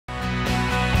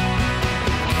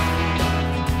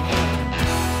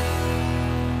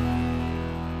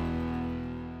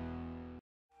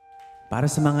Para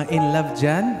sa mga in love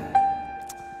dyan,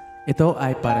 ito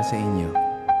ay para sa inyo.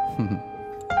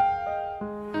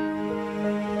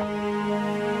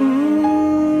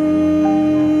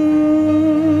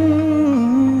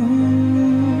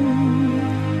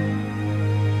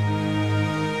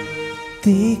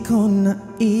 Di ko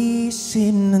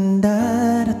naisip na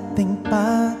darating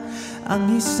pa ang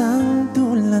isang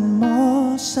tulad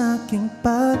mo sa aking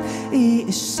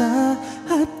pag-iisa.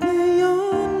 At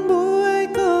ngayon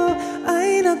buhay ko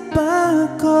ay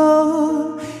nagbago.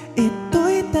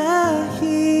 Ito'y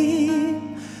dahil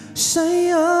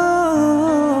sa'yo.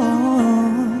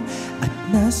 At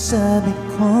nasabi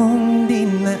kong di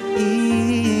na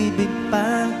ibig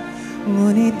pa,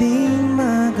 ngunit di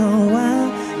magawa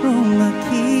kung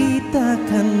makita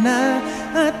ka na.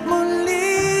 At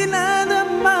muli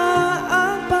nadama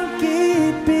ang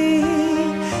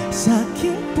pag-ibig sa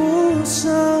aking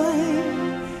puso'y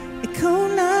ikaw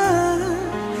na.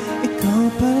 Ikaw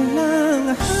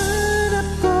palang hanap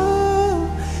ko,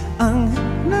 ang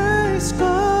nais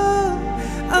ko,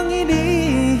 ang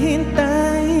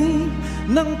hinihintay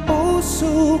ng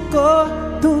puso ko.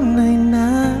 Tunay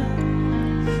na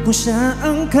kung siya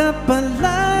ang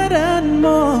kapalaran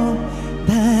mo,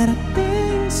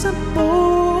 darating sa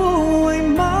buhay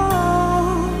mo.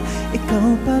 Ikaw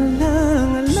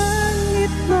palang ang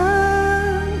langit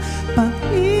ng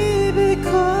pag-ibig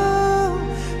ko.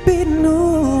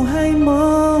 Binuhay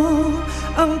mo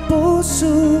ang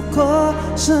puso ko.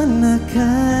 Sana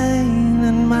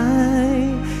kailanman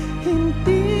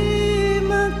hindi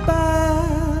magbabago.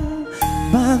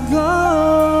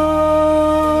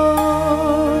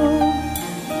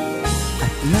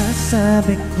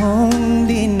 Sabi kong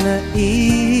di na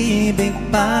ibig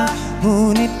pa,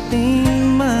 ngunit di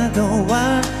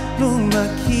magawa kung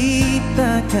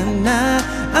makita ka na.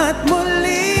 At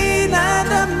muli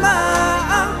nadama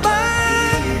ang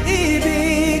pag-ibig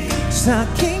sa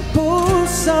aking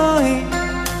puso'y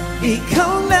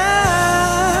ikaw na.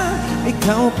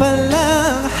 Ikaw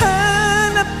palang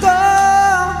hanap ko,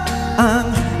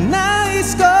 ang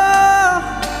nais ko,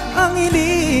 ang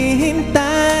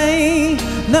hinihintay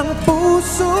ng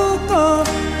puso ko.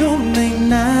 Tunay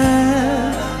na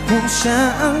kung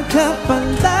siya ang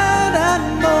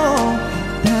kapalaran mo,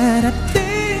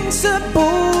 darating sa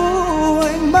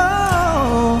buhay mo.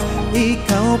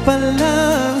 Ikaw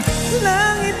palang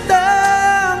langit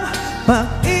ng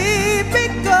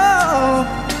pag-ibig ko.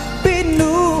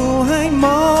 Binuhay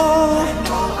mo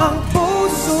ang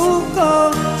puso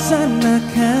ko. Sana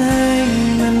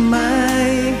kailanman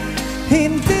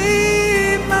hindi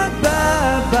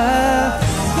magbabago.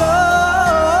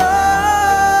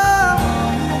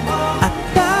 At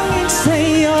tanging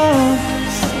sa'yo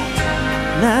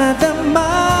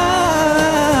nadama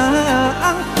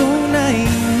ang tunay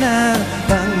na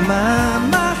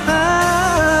pagmamahal.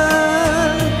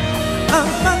 Ang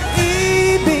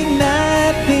pag-ibig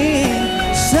natin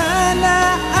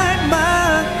sana ay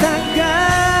magtagal.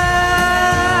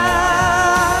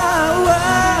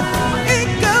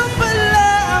 Ikaw pala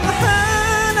ang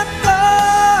hanap ko,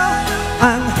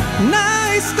 ang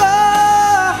nais ko,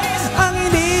 ang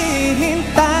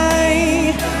hinihintay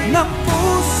ng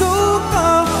puso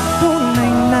ko.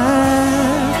 Tunay na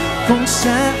kung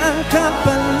siya ang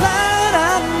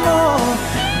kapalaran mo,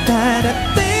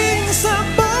 darating sa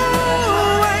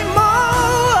buhay mo.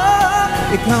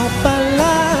 Ikaw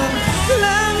pala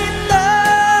langit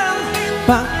ng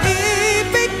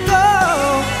pag-ibig ko.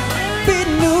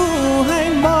 Binuhay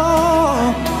mo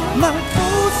ng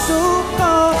puso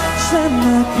ko.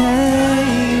 Sana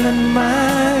kailanman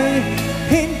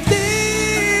hindi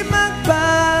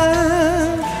magbabago.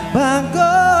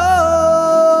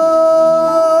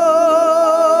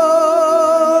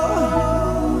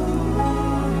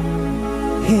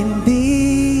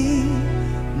 Hindi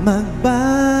magbabago.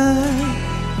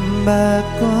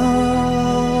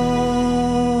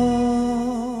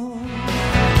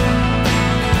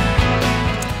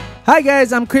 Hi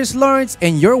guys, I'm Kris Lawrence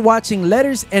and you're watching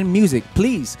Letters and Music.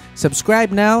 Please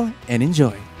subscribe now and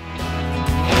enjoy.